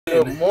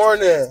Good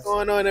morning. What's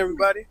going on,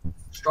 everybody?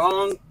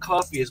 Strong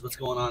coffee is what's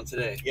going on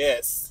today.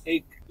 Yes.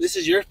 Hey, this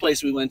is your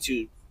place we went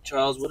to,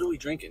 Charles. What are we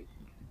drinking?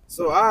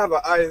 So I have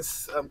an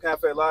ice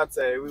cafe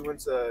latte. We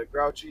went to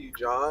Grouchy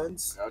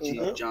John's.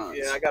 John's.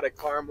 Yeah, I got a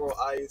caramel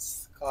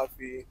ice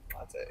coffee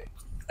latte.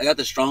 I got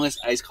the strongest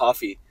iced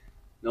coffee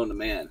known to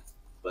man,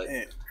 but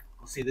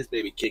we'll see this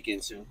baby kick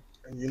in soon.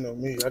 And you know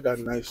me, I got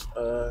a nice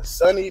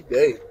sunny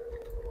day.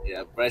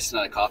 Yeah, Bryce is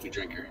not a coffee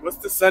drinker. What's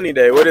the sunny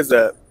day? What is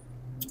that?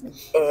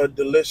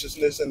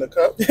 Deliciousness in the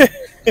cup.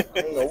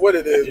 I don't know what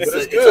it is, but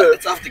it's good.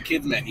 It's off the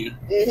kids menu.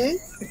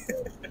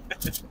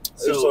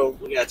 So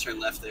we gotta turn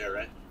left there,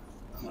 right?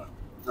 I'm gonna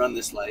run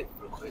this light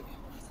real quick.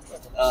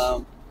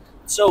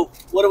 So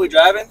what are we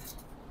driving?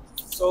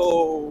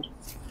 So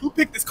who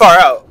picked this car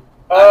out?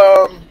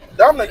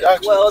 Dominic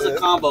actually. Well, it was did. a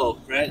combo,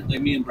 right?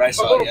 Like me and Bryce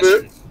A saw it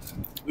little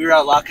yesterday. We were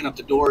out locking up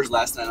the doors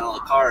last night on all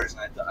the cars,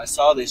 and I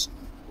saw this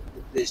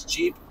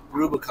Jeep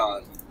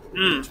Rubicon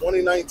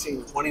 2019.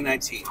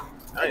 2019.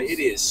 Nice. And it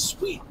is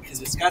sweet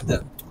because it's got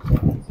the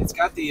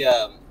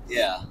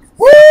yeah.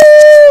 Woo!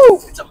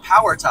 It's a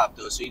power top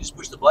though, so you just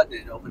push the button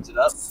and it opens it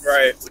up.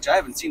 Right. Which I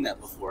haven't seen that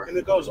before. And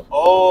it goes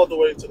all the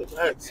way to the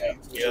back. Yeah.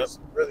 Which is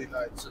really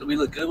nice. So do we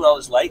look good with all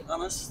this light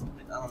on us?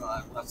 I don't know.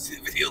 I'll have to see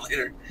the video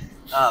later.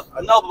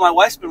 No, but my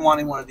wife's been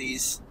wanting one of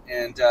these,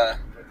 and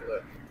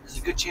there's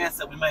a good chance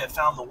that we may have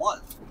found the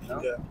one. You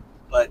know? Yeah.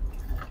 But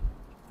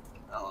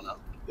I don't know.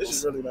 This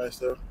is really nice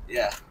though.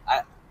 Yeah,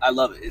 I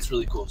love it. It's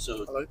really cool.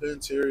 So I like the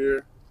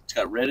interior. it's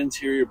got red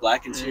interior,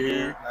 black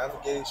interior.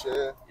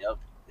 Navigation. Yep.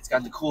 It's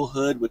got the cool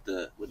hood with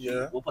the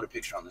Yeah. we'll put a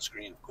picture on the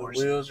screen, of The course.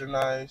 wheels are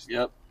nice.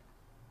 Yep.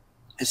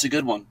 It's a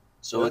good one.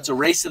 So Yeah. it's a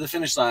race to the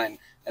finish line,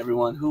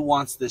 everyone. Who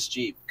wants this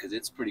Jeep? Because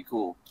it's pretty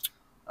cool.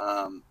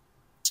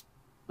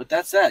 But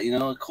that's that. You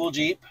know, a cool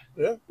Jeep.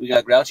 Yeah. We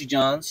got Grouchy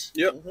John's.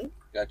 Yep. Mm-hmm. We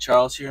got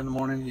Charles here in the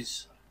morning.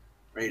 He's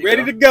ready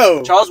Ready to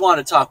go. Charles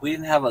wanted to talk. We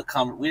didn't have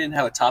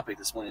a topic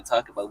this morning to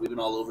talk about. We've been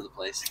all over the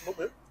place.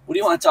 Okay. What do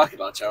you want to talk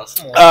about,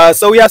 Charles?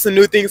 So we have some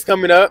new things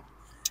coming up.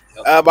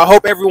 Yep. I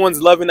hope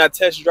everyone's loving that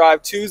test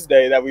drive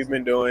Tuesday that we've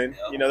been doing.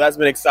 Yep. You know, that's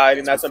been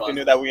exciting. That's That's been something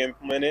fun. new that we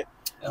implemented.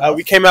 Yep.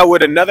 We came out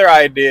with another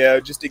idea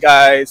just to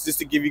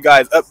give you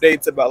guys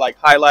updates about like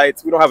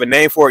highlights. We don't have a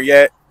name for it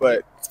yet,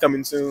 but it's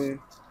coming soon.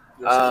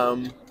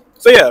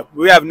 So yeah,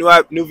 we have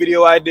new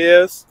video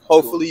ideas.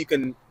 Hopefully you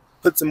can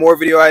put some more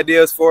video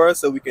ideas for us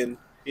so we can,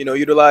 you know,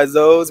 utilize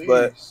those.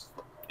 But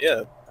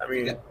yeah, I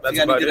mean, If that's you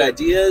got about any good it.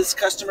 ideas,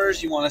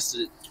 customers, you want us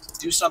to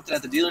do something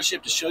at the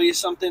dealership to show you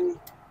something,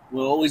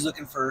 we're always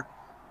looking for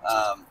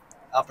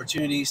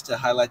opportunities to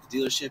highlight the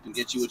dealership and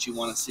get you what you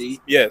want to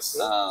see. Yes.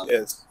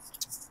 Yes.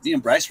 Me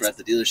and Bryce were at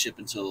the dealership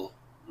until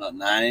about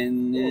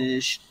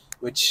 9-ish,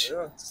 which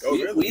Yeah. Oh,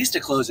 we really? used to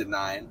close at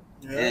 9.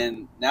 Yeah.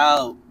 And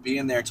now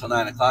being there till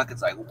 9 o'clock,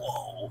 it's like,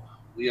 whoa,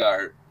 we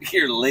are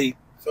here late.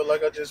 Feel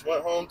like I just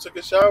went home, took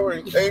a shower,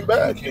 and came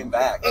back. Came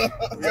back.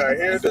 We are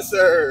here to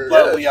serve.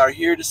 But we are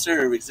here to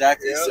serve,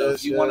 exactly. Yeah, so if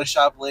yes, you yes. want to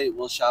shop late,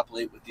 we'll shop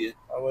late with you.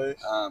 Always.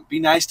 Be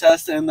nice to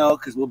us then, though,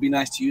 because we'll be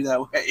nice to you that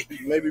way.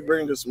 Maybe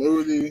bring a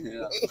smoothie.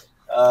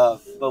 Yeah.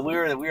 But we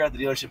were at the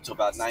dealership till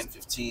about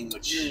 9:15,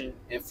 which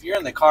if you're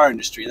in the car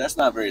industry, that's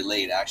not very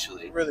late,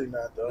 actually. Really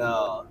not though.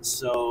 No,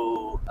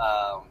 so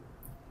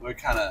we're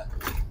kind of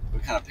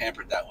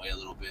pampered that way a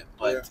little bit.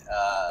 But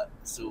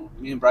so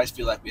me and Bryce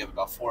feel like we have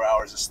about 4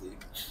 hours of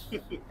sleep,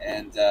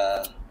 and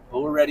but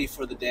we're ready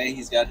for the day.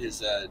 He's got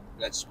his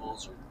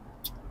vegetables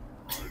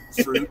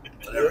or fruit,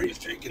 whatever he's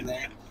drinking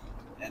there,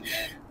 and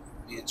then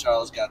me and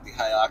Charles got the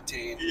high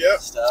octane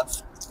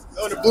stuff.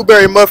 Oh, the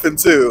blueberry muffin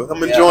too.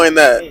 I'm enjoying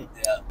that.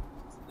 Yeah,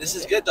 this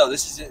is good though.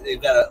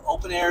 They've got an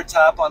open air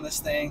top on this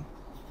thing.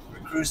 We're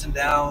cruising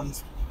down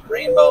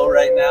Rainbow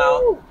right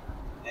now,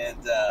 and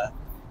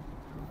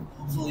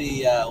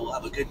hopefully we'll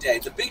have a good day.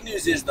 The big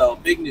news is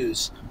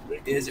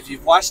if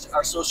you've watched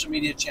our social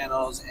media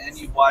channels and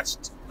you've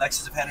watched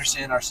Lexus of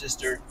Henderson, our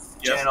sister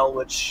channel,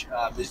 which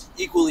is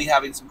equally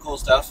having some cool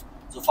stuff,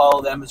 so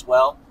follow them as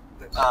well.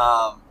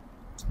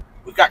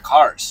 We've got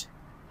cars.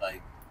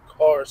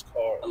 Cars.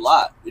 A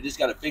lot. We just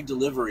got a big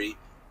delivery,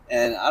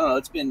 and I don't know.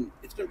 It's been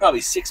probably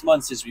 6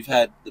 months since we've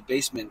had the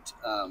basement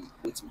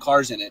with some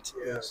cars in it.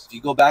 Yes. If you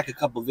go back a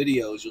couple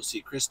videos, you'll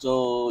see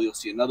Crystal. You'll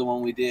see another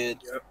one we did.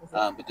 Yep.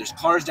 But there's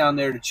cars down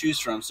there to choose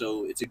from,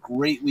 so it's a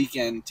great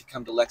weekend to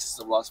come to Lexus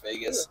of Las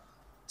Vegas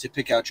to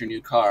pick out your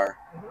new car.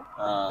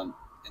 And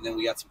then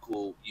we got some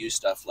cool used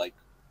stuff like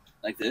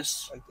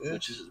this,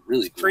 which is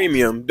really cool.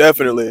 Premium,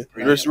 definitely.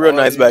 It's real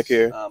nice back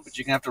here. But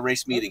you're gonna have to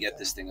race me to get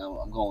this thing.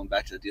 I'm going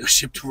back to the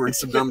dealership to run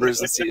some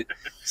numbers and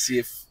see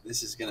if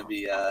this is gonna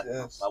be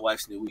my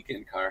wife's new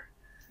weekend car.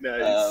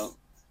 Nice.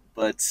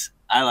 But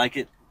I like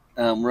it.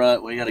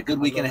 We got a good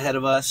weekend ahead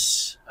of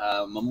us.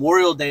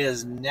 Memorial Day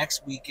is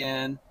next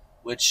weekend,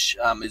 which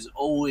is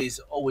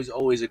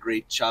always a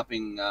great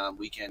shopping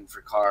weekend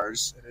for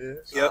cars. It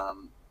is. Yep.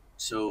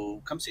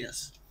 So come see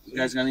us. You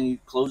guys got any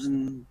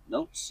closing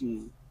notes?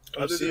 And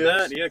Other than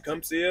that, yeah,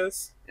 come see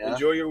us. Yeah.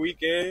 Enjoy your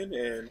weekend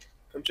and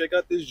come check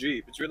out this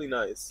Jeep. It's really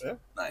nice. Yeah.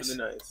 Nice.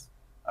 Really nice.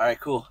 All right,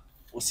 cool.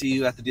 We'll see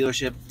you at the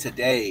dealership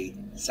today,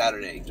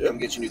 Saturday. Yep. Come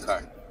get your new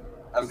car.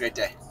 Have a great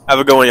day. Have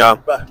a good one, y'all.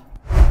 Bye.